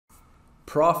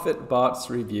ProfitBotz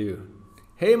review.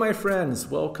 Hey my friends,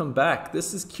 welcome back.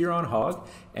 This is Kieran Hogg,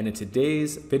 and in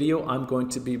today's video I'm going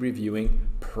to be reviewing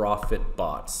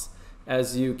ProfitBotz.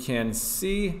 As you can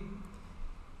see,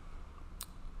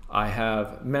 I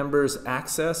have members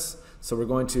access, so we're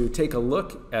going to take a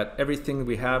look at everything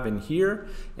we have in here,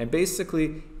 and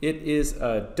basically it is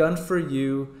a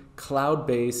done-for-you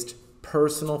cloud-based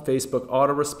personal Facebook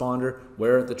autoresponder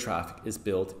where the traffic is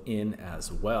built in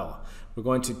as well. We're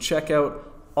going to check out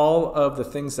all of the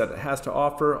things that it has to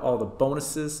offer, all the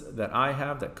bonuses that I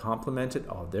have that complement it,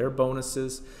 all their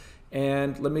bonuses.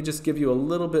 And let me just give you a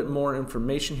little bit more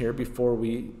information here before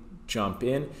we jump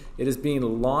in. It is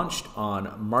being launched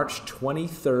on March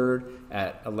 23rd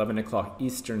at 11 o'clock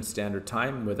Eastern Standard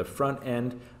Time with a front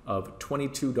end of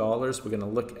 $22. We're going to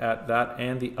look at that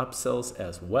and the upsells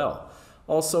as well.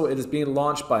 Also, it is being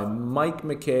launched by Mike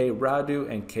McKay, Radu,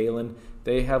 and Kalen.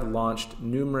 They have launched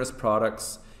numerous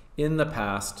products in the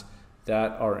past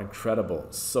that are incredible.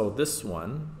 So this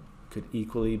one could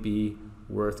equally be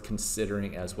worth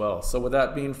considering as well. So with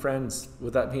that being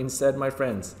said, my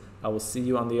friends, I will see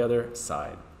you on the other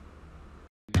side.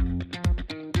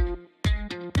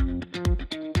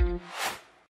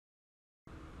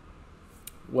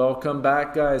 Welcome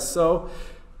back, guys. So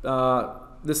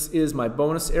this is my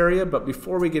bonus area, but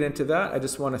before we get into that, I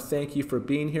just want to thank you for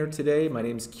being here today. My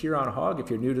name is Kieran Hogg.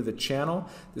 If you're new to the channel,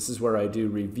 this is where I do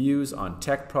reviews on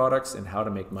tech products and how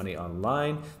to make money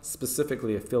online,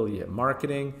 specifically affiliate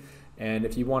marketing. And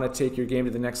if you want to take your game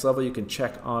to the next level, you can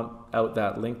check out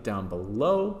that link down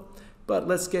below. But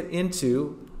let's get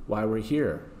into why we're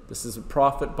here. This is a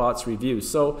ProfitBotz review.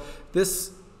 So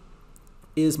this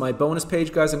is my bonus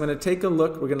page, guys. I'm going to take a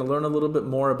look. We're going to learn a little bit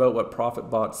more about what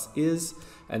ProfitBotz is,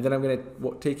 and then I'm going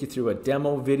to take you through a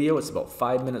demo video. It's about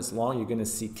 5 minutes long. You're going to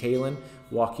see Kalen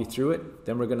walk you through it.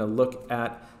 Then we're going to look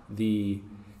at the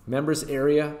members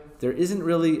area. There isn't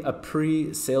really a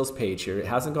pre-sales page here. It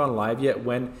hasn't gone live yet.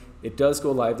 When it does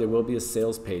go live, there will be a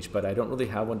sales page, but I don't really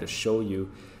have one to show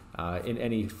you in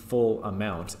any full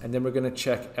amount. And then we're going to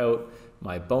check out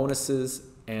my bonuses,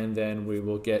 and then we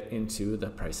will get into the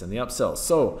price and the upsell.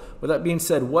 So with that being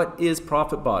said, what is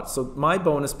ProfitBotz? So my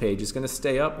bonus page is going to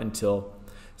stay up until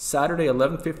Saturday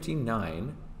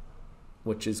 11:59,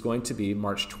 which is going to be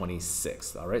March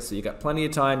 26th. All right, so you got plenty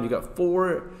of time. You got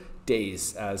 4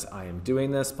 days as I am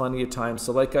doing this, plenty of time.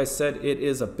 So like I said, it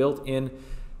is a built-in,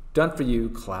 done-for-you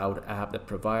cloud app that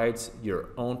provides your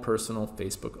own personal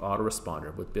Facebook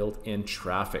autoresponder with built-in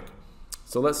traffic.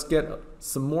 So let's get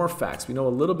some more facts. We know a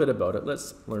little bit about it.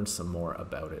 Let's learn some more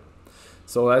about it.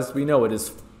 So as we know, it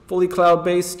is fully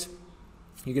cloud-based.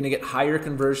 You're going to get higher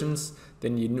conversions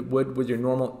than you would with your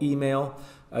normal email.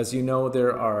 As you know,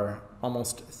 there are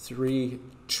almost 3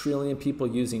 trillion people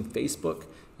using Facebook.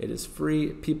 It is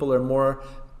free. People are more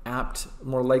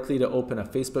likely to open a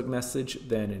Facebook message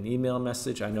than an email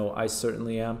message. I know I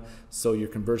certainly am. So your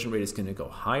conversion rate is going to go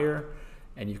higher,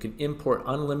 and you can import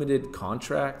unlimited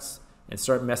contracts and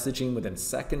start messaging within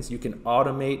seconds. You can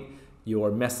automate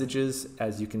your messages,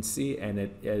 as you can see, and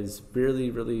it is really,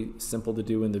 really simple to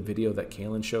do in the video that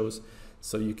Kalen shows.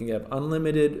 So you can have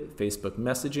unlimited Facebook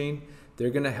messaging. They're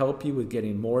going to help you with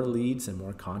getting more leads and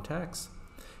more contacts.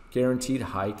 Guaranteed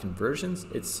high conversions.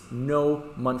 It's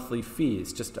no monthly fee.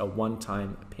 It's just a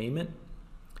one-time payment.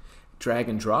 Drag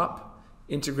and drop.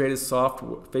 Integrated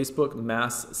software, Facebook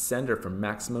mass sender for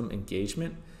maximum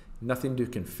engagement. Nothing to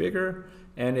configure.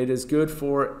 And it is good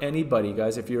for anybody,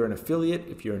 guys. If you're an affiliate,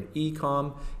 if you're an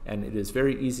e-com, and it is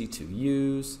very easy to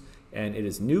use, and it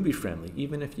is newbie-friendly.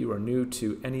 Even if you are new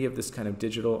to any of this kind of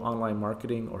digital online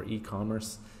marketing or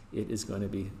e-commerce, it is going to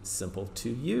be simple to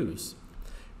use.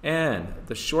 And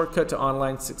the shortcut to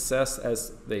online success,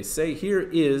 as they say here,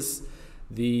 is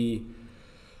the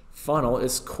funnel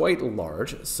is quite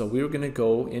large. So we're going to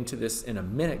go into this in a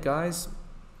minute, guys.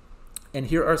 And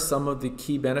here are some of the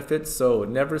key benefits. So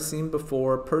never seen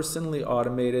before, personally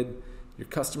automated. Your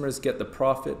customers get the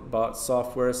ProfitBotz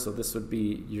software. So this would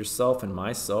be yourself and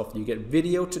myself. You get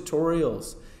video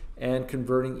tutorials and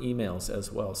converting emails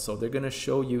as well. So they're going to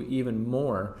show you even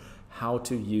more how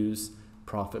to use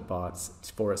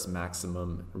ProfitBotz for its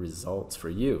maximum results for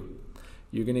you.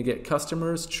 You're going to get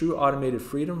customers true automated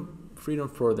freedom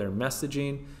for their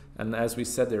messaging. And as we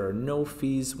said, there are no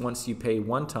fees once you pay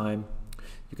one time.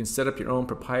 You can set up your own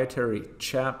proprietary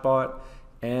chatbot,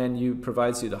 and it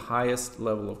provides you the highest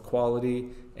level of quality,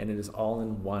 and it is all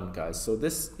in one, guys. So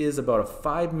this is about a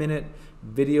 5-minute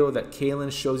video that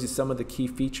Kalen shows you some of the key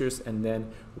features, and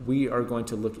then we are going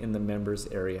to look in the members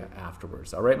area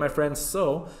afterwards. All right, my friends,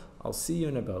 so I'll see you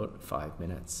in about 5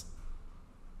 minutes.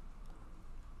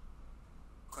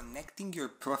 Connecting your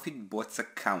ProfitBotz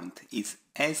account is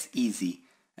as easy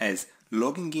as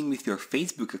logging in with your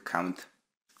Facebook account,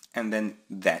 and then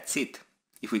that's it.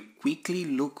 If we quickly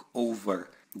look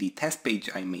over the test page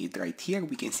I made right here,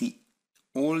 we can see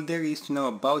all there is to know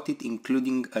about it,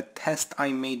 including a test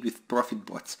I made with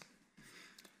ProfitBotz.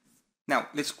 Now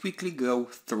let's quickly go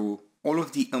through all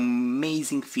of the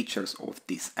amazing features of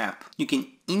this app. You can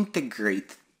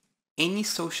integrate any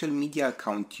social media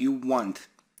account you want,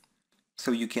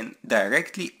 so you can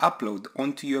directly upload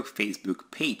onto your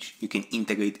Facebook page. You can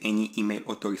integrate any email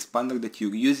autoresponder that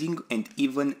you're using and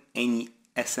even any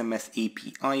SMS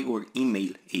API or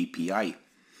email API.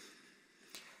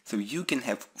 So you can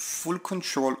have full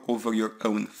control over your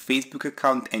own Facebook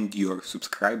account and your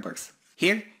subscribers.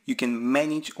 Here you can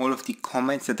manage all of the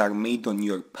comments that are made on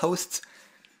your posts,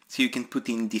 so you can put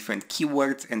in different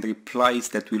keywords and replies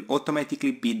that will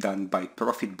automatically be done by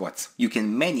ProfitBotz. You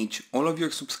can manage all of your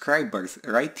subscribers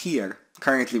right here.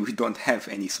 Currently we don't have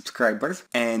any subscribers,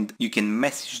 and you can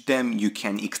message them, you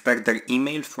can extract their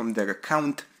email from their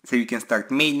account, so you can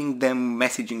start mailing them,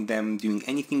 messaging them, doing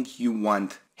anything you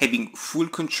want, having full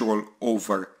control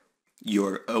over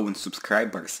your own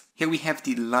subscribers. Here we have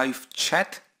the live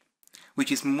chat,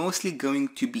 which is mostly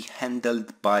going to be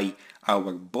handled by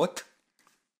our bot.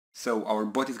 So our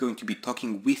bot is going to be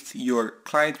talking with your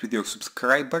clients, with your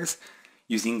subscribers,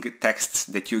 using texts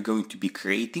that you're going to be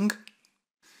creating.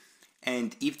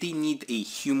 And if they need a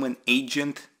human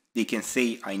agent, they can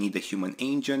say, I need a human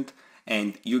agent,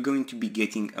 and you're going to be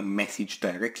getting a message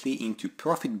directly into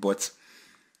ProfitBotz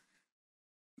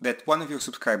that one of your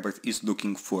subscribers is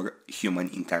looking for human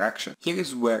interaction. Here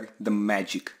is where the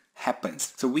magic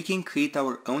happens. So we can create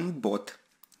our own bot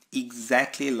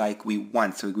exactly like we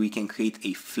want. So we can create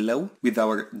a flow with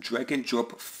our drag and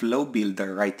drop flow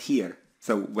builder right here.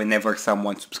 So whenever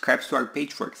someone subscribes to our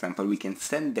page, for example, we can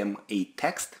send them a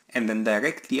text, and then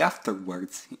directly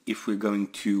afterwards, if we're going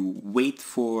to wait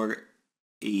for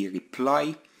a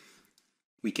reply,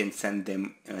 we can send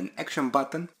them an action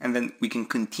button, and then we can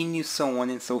continue so on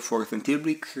and so forth until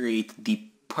we create the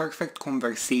perfect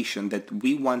conversation that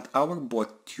we want our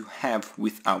bot to have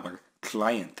with our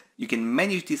client. You can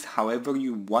manage this however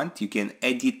you want. You can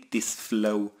edit this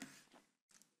flow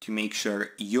to make sure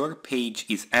your page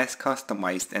is as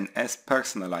customized and as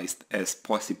personalized as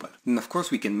possible. And of course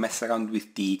we can mess around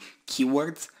with the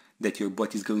keywords that your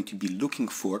bot is going to be looking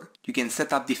for. You can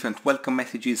set up different welcome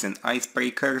messages and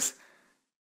icebreakers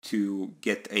to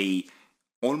get a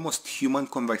almost human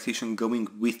conversation going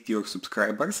with your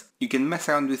subscribers. You can mess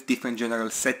around with different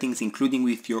general settings, including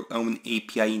with your own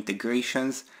API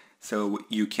integrations, so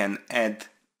you can add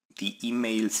the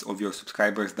emails of your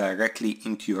subscribers directly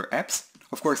into your apps.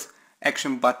 Of course,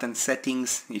 action button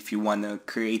settings if you want to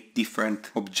create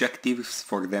different objectives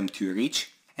for them to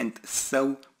reach, and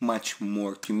so much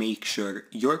more to make sure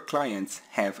your clients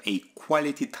have a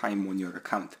quality time on your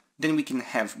account. Then we can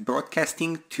have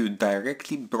broadcasting to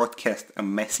directly broadcast a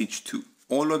message to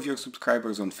all of your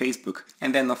subscribers on Facebook.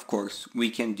 And then of course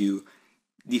we can do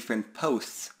different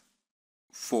posts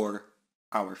for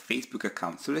our Facebook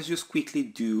account. So let's just quickly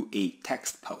do a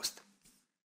text post.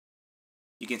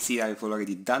 You can see I've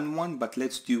already done one, but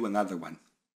let's do another one.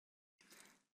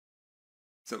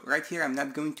 So right here I'm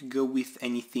not going to go with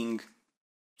anything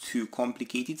too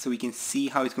complicated, so we can see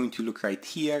how it's going to look right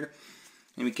here,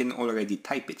 and we can already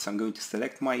type it. So I'm going to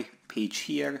select my page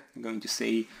here. I'm going to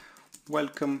say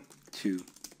welcome to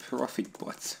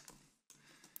ProfitBotz,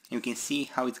 and you can see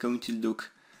how it's going to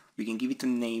look. We can give it a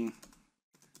name,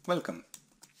 welcome,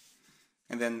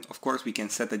 and then of course we can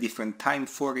set a different time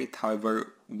for it,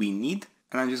 however we need.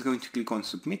 And I'm just going to click on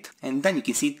submit, and then you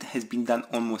can see it has been done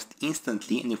almost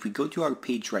instantly. And if we go to our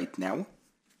page right now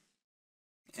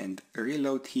and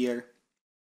reload here,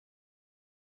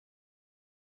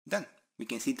 done. We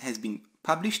can see it has been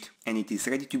published and it is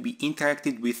ready to be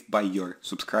interacted with by your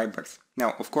subscribers.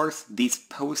 Now of course these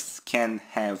posts can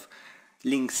have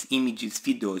links, images,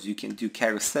 videos, you can do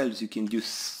carousels, you can do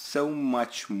so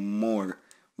much more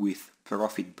with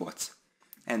ProfitBotz.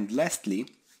 And lastly,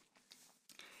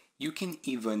 you can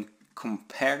even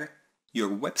compare your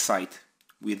website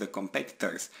with the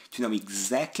competitors to know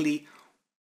exactly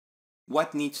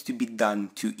what needs to be done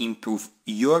to improve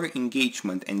your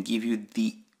engagement and give you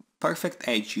the perfect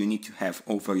edge you need to have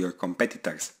over your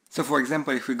competitors. So for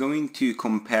example, if we're going to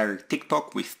compare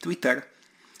TikTok with Twitter,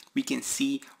 we can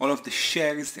see all of the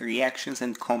shares, reactions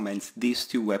and comments these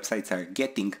two websites are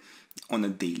getting on a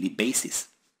daily basis.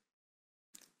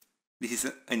 This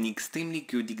is an extremely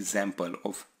good example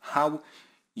of how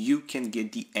you can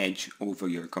get the edge over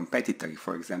your competitor.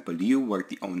 For example, you were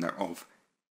the owner of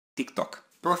TikTok.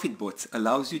 ProfitBotz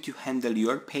allows you to handle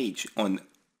your page on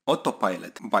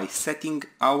autopilot by setting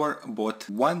our bot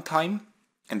one time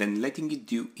and then letting it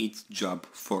do its job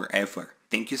forever.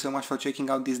 Thank you so much for checking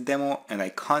out this demo, and I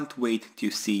can't wait to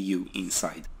see you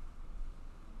inside.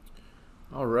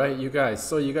 All right, you guys,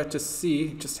 so you got to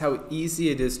see just how easy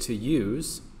it is to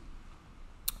use.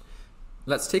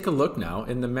 Let's take a look now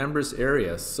in the members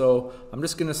area. So I'm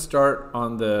just going to start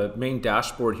on the main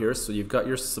dashboard here. So you've got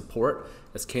your support.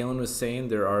 As Kaylin was saying,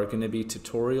 there are going to be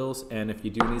tutorials, and if you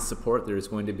do need support, there's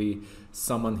going to be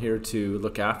someone here to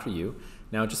look after you.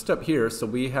 Now just up here, so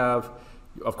we have,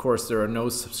 of course, there are no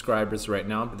subscribers right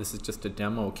now, but this is just a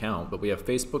demo account, but we have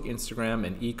Facebook, Instagram,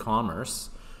 and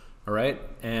e-commerce. All right,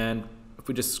 and if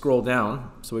we just scroll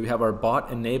down, so we have our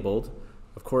bot enabled.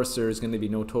 Of course, there's going to be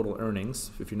no total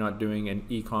earnings. If you're not doing an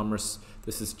e-commerce,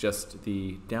 this is just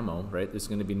the demo, right? There's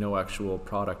going to be no actual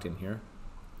product in here.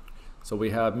 So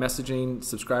we have messaging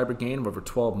subscriber gain of over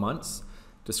 12 months,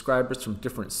 subscribers from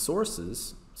different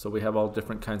sources. So we have all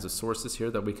different kinds of sources here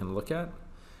that we can look at.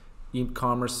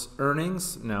 E-commerce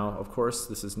earnings. Now, of course,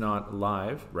 this is not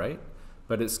live, right?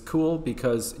 But it's cool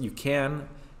because you can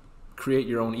create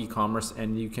your own e-commerce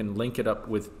and you can link it up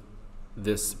with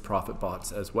this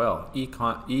ProfitBotz as well.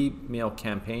 Email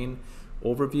campaign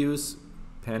overviews,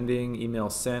 pending, email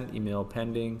sent, email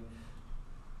pending,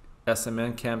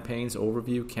 SMS campaigns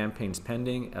overview, campaigns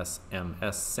pending,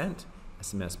 SMS sent,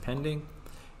 SMS pending.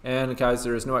 And guys,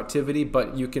 there is no activity,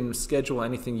 but you can schedule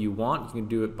anything you want. You can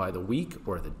do it by the week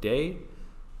or the day.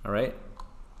 All right.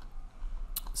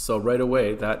 So right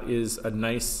away, that is a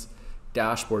nice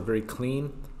dashboard, very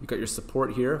clean. You've got your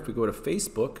support here. If we go to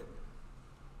Facebook,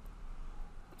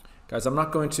 guys, I'm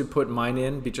not going to put mine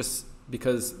in just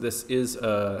because this is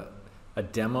a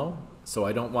demo. So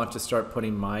I don't want to start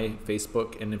putting my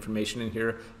Facebook and information in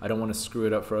here. I don't want to screw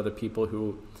it up for other people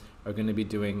who are going to be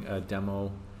doing a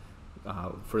demo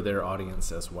for their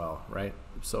audience as well, right?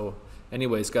 So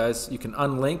anyways, guys, you can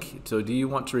unlink. So do you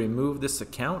want to remove this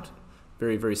account?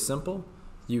 Very, very simple.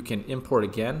 You can import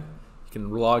again. You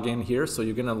can log in here. So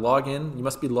you're going to log in. You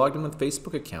must be logged in with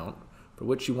Facebook account for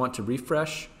which you want to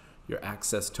refresh your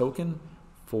access token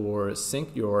for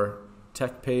sync your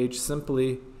tech page.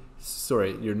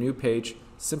 Your new page.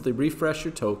 Simply refresh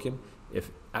your token.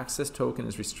 If access token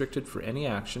is restricted for any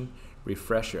action,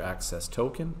 refresh your access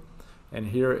token. And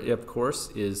here, of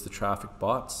course, is the traffic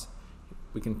bots.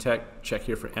 We can check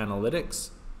here for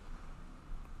analytics.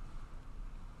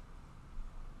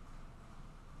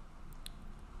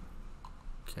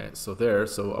 Okay,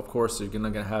 so of course, you're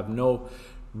going to have no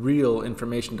real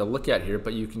information to look at here,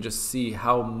 but you can just see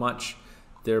how much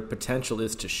their potential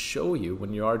is to show you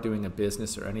when you are doing a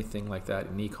business or anything like that,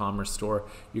 an e-commerce store.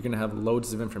 You're going to have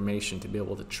loads of information to be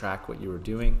able to track what you are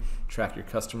doing, track your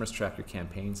customers, track your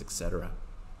campaigns, etc.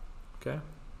 Okay,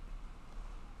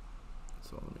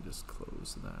 so let me just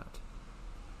close that.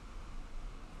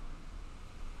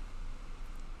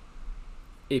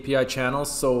 API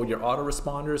channels, so your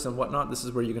autoresponders and whatnot, this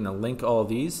is where you're going to link all of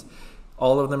these.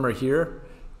 All of them are here.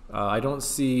 I don't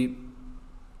see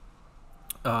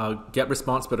get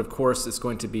response, but of course it's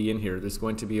going to be in here. There's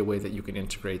going to be a way that you can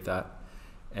integrate that.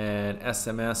 And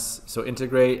SMS, so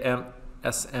integrate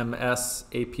SMS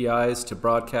APIs to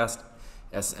broadcast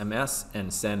SMS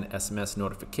and send SMS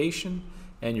notification,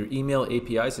 and your email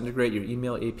APIs, integrate your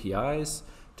email APIs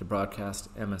to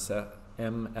broadcast SMS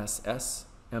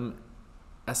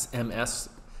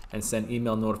and send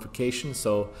email notification.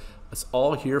 So it's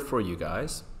all here for you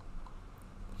guys.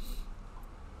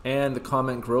 And the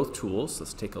comment growth tools,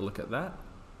 let's take a look at that.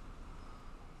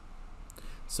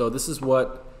 So this is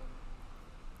what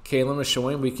Kaylin was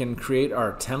showing. We can create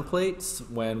our templates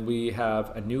when we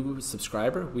have a new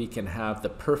subscriber. We can have the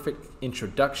perfect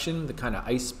introduction, the kind of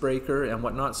icebreaker and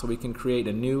whatnot. So we can create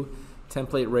a new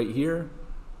template right here.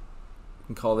 We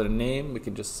can call it a name. We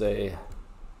can just say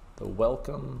the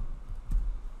welcome.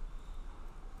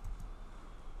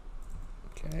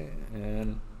 Okay,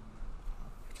 and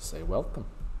just say welcome.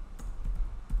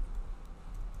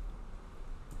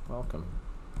 Welcome.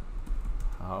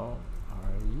 How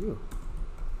are you?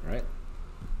 Right?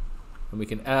 And we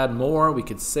can add more. We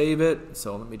could save it.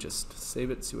 So let me just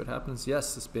save it, see what happens.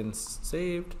 Yes, it's been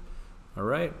saved. All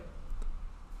right.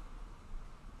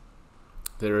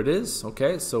 There it is.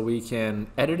 Okay, so we can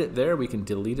edit it there. We can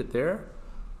delete it there.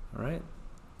 All right.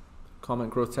 Comment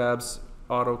growth tabs,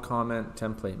 auto comment,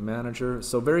 template manager.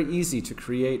 So very easy to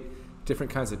create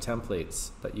different kinds of templates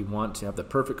that you want to have the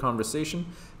perfect conversation.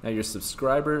 Now your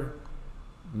subscriber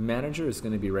manager is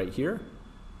going to be right here.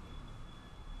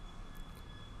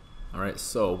 All right,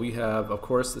 so we have, of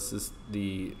course, this is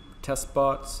the test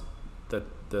bots, the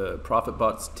the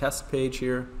ProfitBotz test page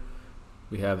here.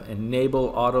 We have enable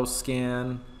auto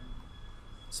scan,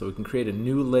 so we can create a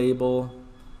new label.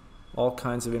 All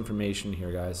kinds of information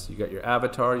here, guys. You got your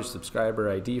avatar, your subscriber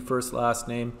ID, first, last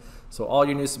name. So all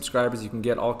your new subscribers, you can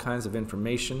get all kinds of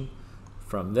information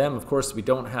from them. Of course, we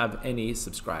don't have any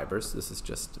subscribers. This is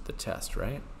just the test,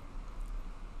 right?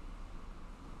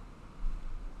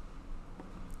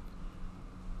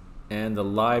 And the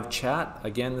live chat,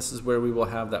 again, this is where we will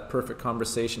have that perfect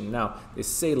conversation. Now, they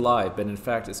say live, but in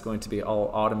fact, it's going to be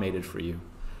all automated for you.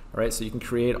 All right, so you can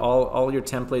create all your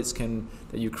templates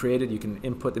that you created, you can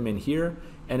input them in here.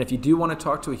 And if you do want to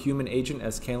talk to a human agent,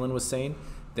 as Kaylin was saying,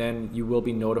 then you will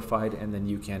be notified and then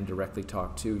you can directly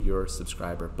talk to your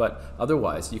subscriber. But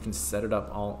otherwise, you can set it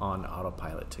up all on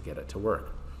autopilot to get it to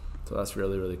work. So that's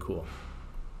really, really cool.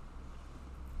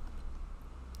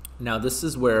 Now this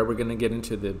is where we're going to get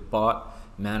into the bot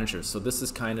manager. So this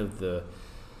is kind of the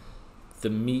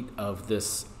meat of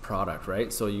this product,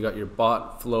 right? So you got your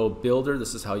bot flow builder.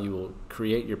 This is how you will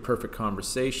create your perfect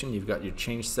conversation. You've got your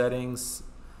change settings,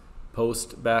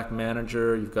 post back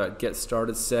manager. You've got get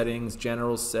started settings,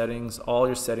 general settings. All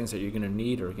your settings that you're going to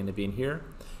need are going to be in here.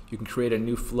 You can create a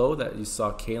new flow that you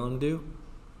saw Kaylin do.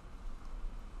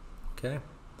 Okay.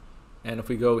 And if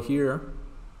we go here,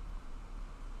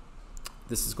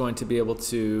 this is going to be able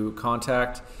to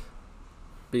contact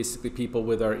basically people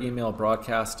with our email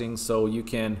broadcasting. So you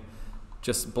can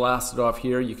just blast it off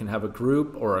here. You can have a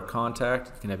group or a contact.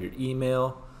 You can have your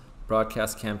email,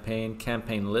 broadcast campaign,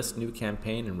 campaign list, new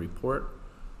campaign, and report.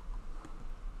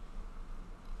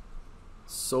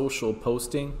 Social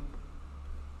posting.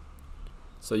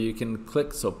 So you can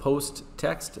click, so post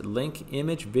text, link,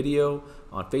 image, video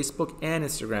on Facebook and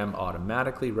Instagram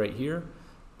automatically right here.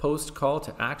 Post call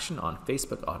to action on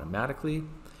Facebook automatically.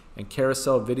 And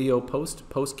carousel video post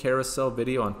carousel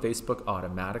video on Facebook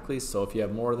automatically. So if you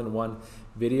have more than one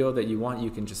video that you want, you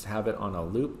can just have it on a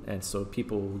loop, and so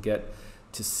people will get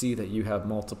to see that you have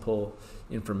multiple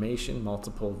information,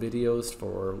 multiple videos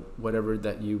for whatever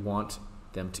that you want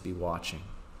them to be watching.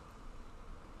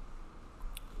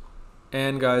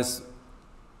 And guys,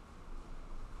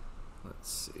 let's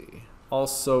see.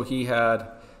 Also, he had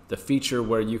the feature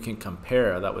where you can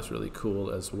compare. That was really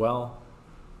cool as well.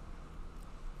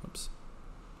 Oops.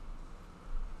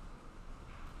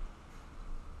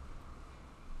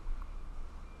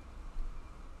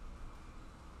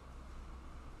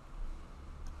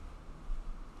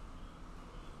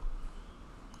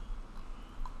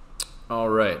 All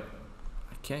right.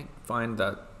 I can't find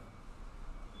that.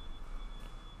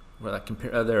 Where that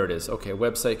compare? There it is. Okay,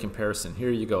 website comparison. Here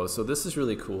you go. So this is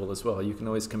really cool as well. You can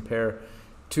always compare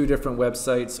two different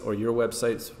websites or your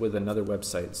websites with another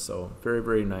website. So very,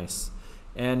 very nice.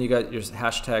 And you got your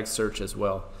hashtag search as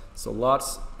well. So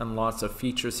lots and lots of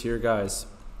features here, guys.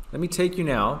 Let me take you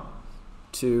now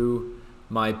to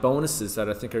my bonuses that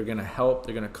I think are going to help.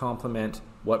 They're going to complement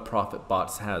what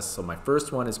ProfitBotz has. So my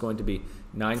first one is going to be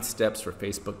 9 steps for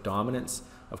Facebook dominance.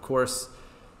 Of course,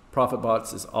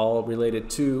 ProfitBotz is all related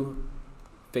to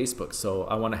Facebook. So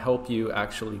I want to help you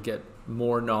actually get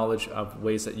more knowledge of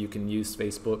ways that you can use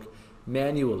Facebook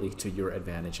manually to your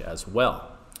advantage as well.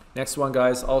 Next one,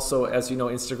 guys, also, as you know,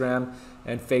 Instagram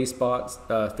and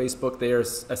Facebook, they are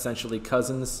essentially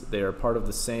cousins. They are part of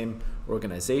the same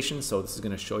organization. So this is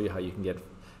going to show you how you can get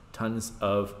tons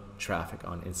of traffic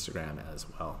on Instagram as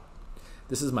well.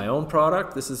 This is my own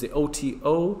product. This is the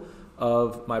OTO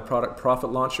of my product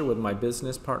Profit Launcher with my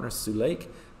business partner, Suleik.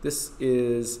 This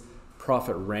is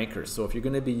Profit Ranker. So if you're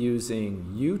going to be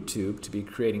using YouTube to be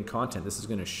creating content, this is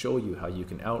going to show you how you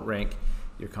can outrank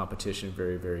your competition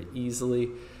very, very easily.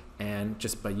 And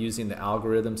just by using the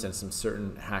algorithms and some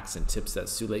certain hacks and tips that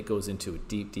Suleik goes into in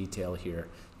deep detail here,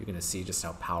 you're going to see just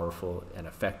how powerful and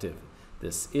effective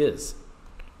this is.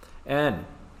 And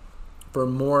for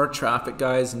more traffic,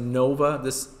 guys, Nova,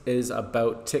 this is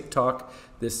about TikTok.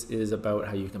 This is about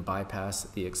how you can bypass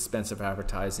the expensive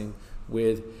advertising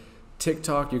with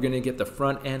TikTok. You're going to get the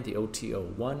front end, the OTO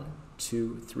 1,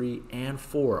 2, 3, and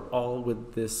 4, all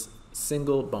with this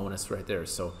single bonus right there.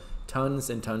 So tons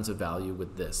and tons of value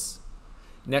with this.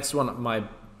 Next one, my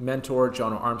mentor,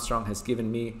 John Armstrong, has given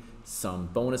me some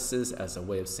bonuses as a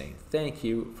way of saying thank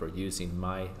you for using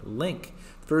my link.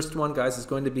 First one, guys, is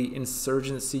going to be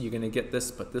insurgency. You're going to get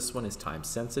this, but this one is time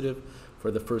sensitive for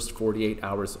the first 48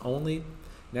 hours only.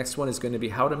 Next one is going to be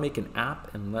how to make an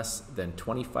app in less than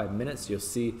 25 minutes. You'll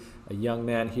see a young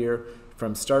man here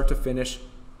from start to finish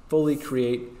fully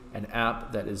create an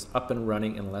app that is up and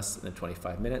running in less than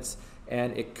 25 minutes.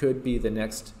 And it could be the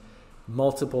next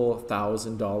multiple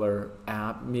 $1,000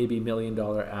 app, maybe $1 million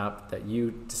app that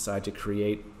you decide to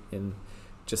create in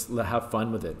just have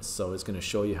fun with it. So it's going to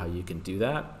show you how you can do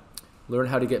that. Learn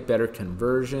how to get better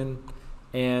conversion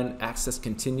and access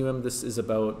continuum. This is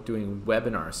about doing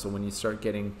webinars. So when you start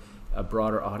getting a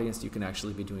broader audience, you can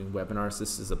actually be doing webinars.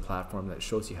 This is a platform that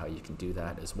shows you how you can do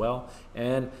that as well.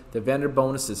 And the vendor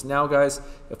bonuses. Now guys,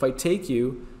 if I take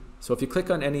you, so if you click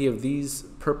on any of these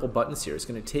purple buttons here, it's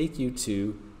going to take you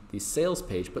to the sales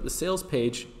page. But the sales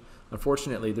page,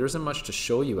 unfortunately, there isn't much to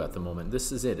show you at the moment.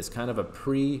 This is it. It's kind of a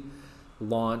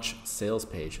pre-launch sales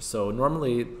page. So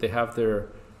normally they have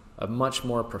a much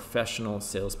more professional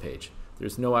sales page.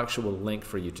 There's no actual link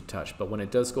for you to touch. But when it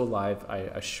does go live, I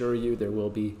assure you there will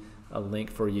be a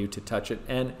link for you to touch it,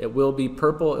 and it will be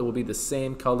purple. It will be the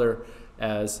same color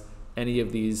as any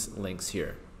of these links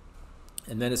here.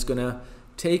 And then it's going to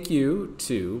take you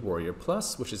to Warrior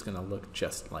Plus, which is going to look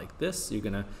just like this. You're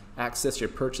going to access your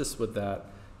purchase with that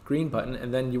green button,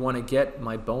 and then you want to get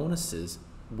my bonuses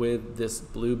with this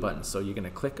blue button. So you're going to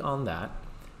click on that,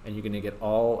 and you're going to get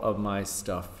all of my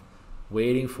stuff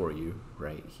waiting for you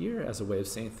right here as a way of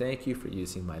saying thank you for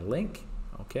using my link.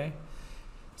 Okay.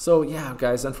 So yeah,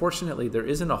 guys, unfortunately, there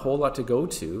isn't a whole lot to go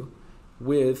to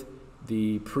with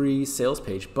the pre-sales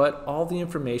page, but all the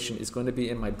information is going to be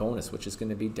in my bonus, which is going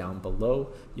to be down below.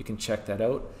 You can check that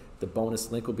out. The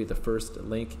bonus link will be the first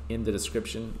link in the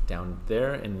description down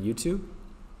there in YouTube.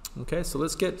 Okay, so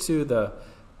let's get to the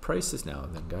prices now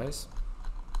then, guys.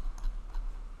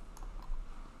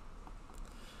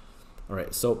 All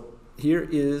right, so here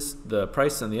is the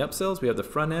price on the upsells. We have the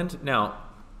front end. Now,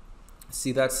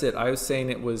 see, that's it. I was saying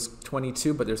it was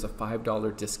 $22, but there's a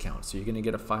 $5 discount. So you're going to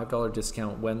get a $5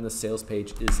 discount when the sales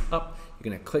page is up. You're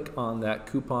going to click on that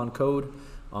coupon code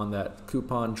on that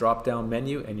coupon drop-down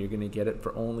menu, and you're going to get it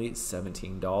for only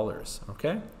 $17.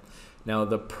 Okay. Now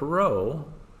the Pro,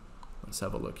 let's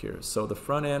have a look here. So the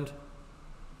front end,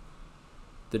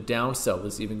 the downsell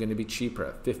is even going to be cheaper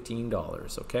at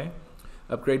 $15. Okay.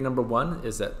 Upgrade number 1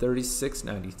 is at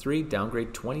 $36.93.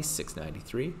 Downgrade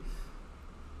 $26.93.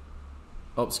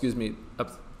 Oh, excuse me,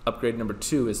 upgrade number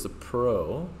 2 is the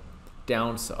Pro.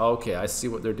 Okay, I see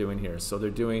what they're doing here. So they're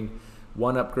doing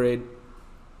one upgrade,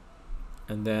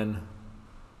 and then,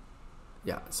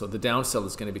 yeah, so the downsell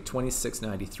is going to be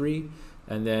 $26.93,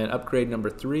 and then upgrade number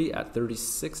 3 at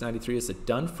 $36.93 is a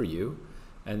done for you,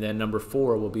 and then number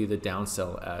 4 will be the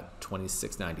downsell at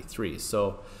 $26.93.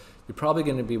 So you're probably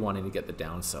going to be wanting to get the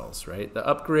downsells, right? The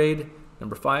upgrade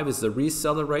number 5 is the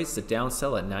reseller rights, the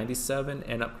downsell at $97,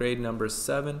 and upgrade number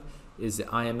 7 is the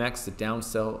IMX, the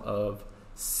downsell of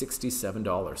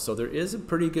 $67. So there is a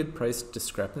pretty good price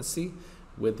discrepancy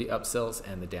with the upsells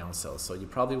and the downsells. So you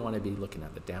probably want to be looking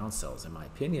at the downsells, in my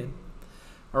opinion.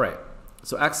 All right,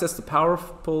 so access the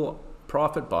powerful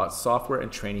ProfitBotz software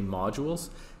and training modules.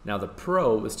 Now the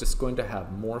Pro is just going to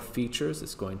have more features.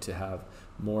 It's going to have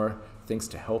more things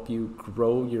to help you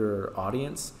grow your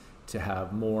audience, to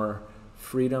have more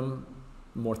freedom,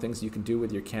 more things you can do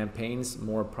with your campaigns,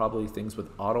 more probably things with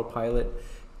autopilot,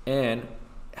 and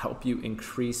help you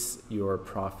increase your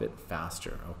profit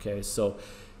faster. Okay, so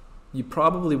you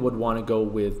probably would want to go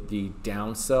with the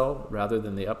downsell rather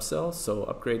than the upsell. So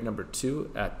upgrade number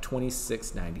 2 at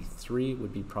 $26.93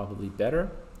 would be probably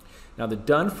better. Now the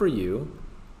done for you,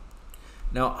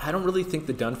 now I don't really think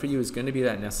the done for you is going to be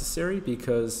that necessary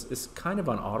because it's kind of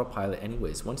on autopilot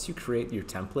anyways. Once you create your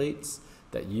templates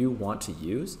that you want to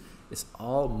use, it's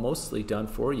all mostly done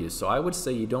for you. So I would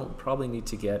say you don't probably need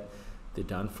to get the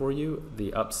done for you,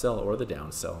 the upsell or the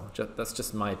downsell. That's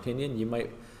just my opinion. You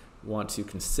might want to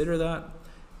consider that.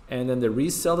 And then the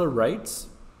reseller rights,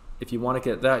 if you want to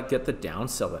get that, get the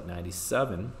downsell at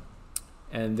 97.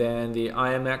 And then the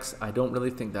IMX, I don't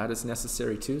really think that is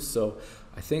necessary too. So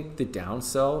I think the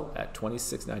downsell at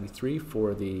 $26.93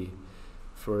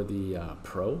 for the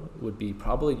Pro would be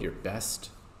probably your best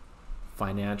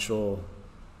financial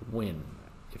win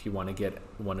if you want to get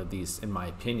one of these, in my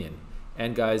opinion.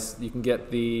 And guys, you can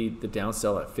get the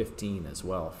downsell at 15 as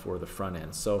well for the front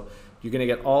end. So you're going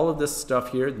to get all of this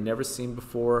stuff here, never seen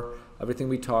before, everything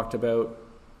we talked about.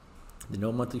 The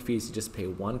no monthly fees, you just pay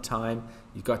one time.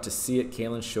 You got to see it.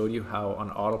 Kaylin showed you how on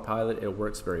autopilot it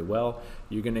works very well.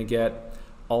 You're going to get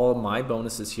all of my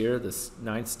bonuses here, this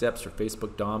 9 steps for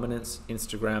Facebook dominance,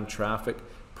 Instagram traffic,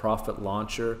 profit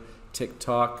launcher,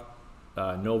 TikTok,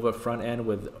 Nova front end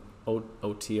with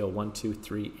OTO 1, 2,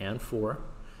 3, and 4.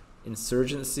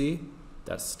 Insurgency,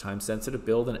 that's time sensitive,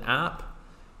 build an app,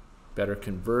 better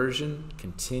conversion,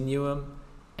 continuum,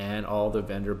 and all the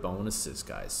vendor bonuses,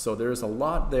 guys. So there's a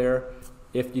lot there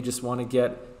if you just want to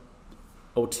get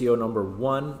OTO number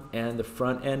 1 and the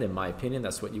front end. In my opinion,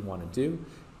 that's what you want to do.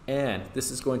 And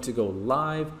this is going to go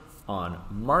live on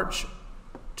March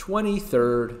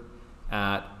 23rd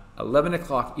at 11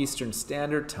 o'clock Eastern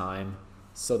Standard Time.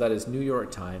 So that is New York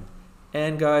time.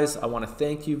 And guys, I want to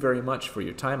thank you very much for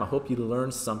your time. I hope you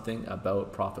learned something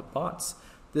about ProfitBotz.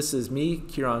 This is me,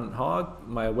 Kieran Hogg.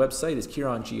 My website is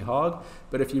Kieran G. Hogg.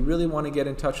 But if you really want to get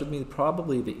in touch with me,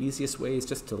 probably the easiest way is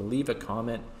just to leave a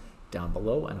comment down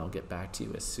below and I'll get back to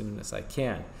you as soon as I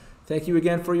can. Thank you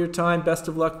again for your time. Best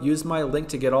of luck. Use my link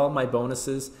to get all my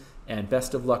bonuses, and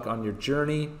best of luck on your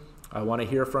journey. I want to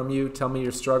hear from you. Tell me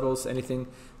your struggles, anything.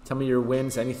 Tell me your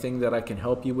wins, anything that I can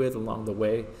help you with along the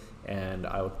way, and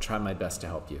I will try my best to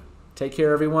help you. Take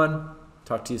care, everyone.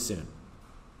 Talk to you soon.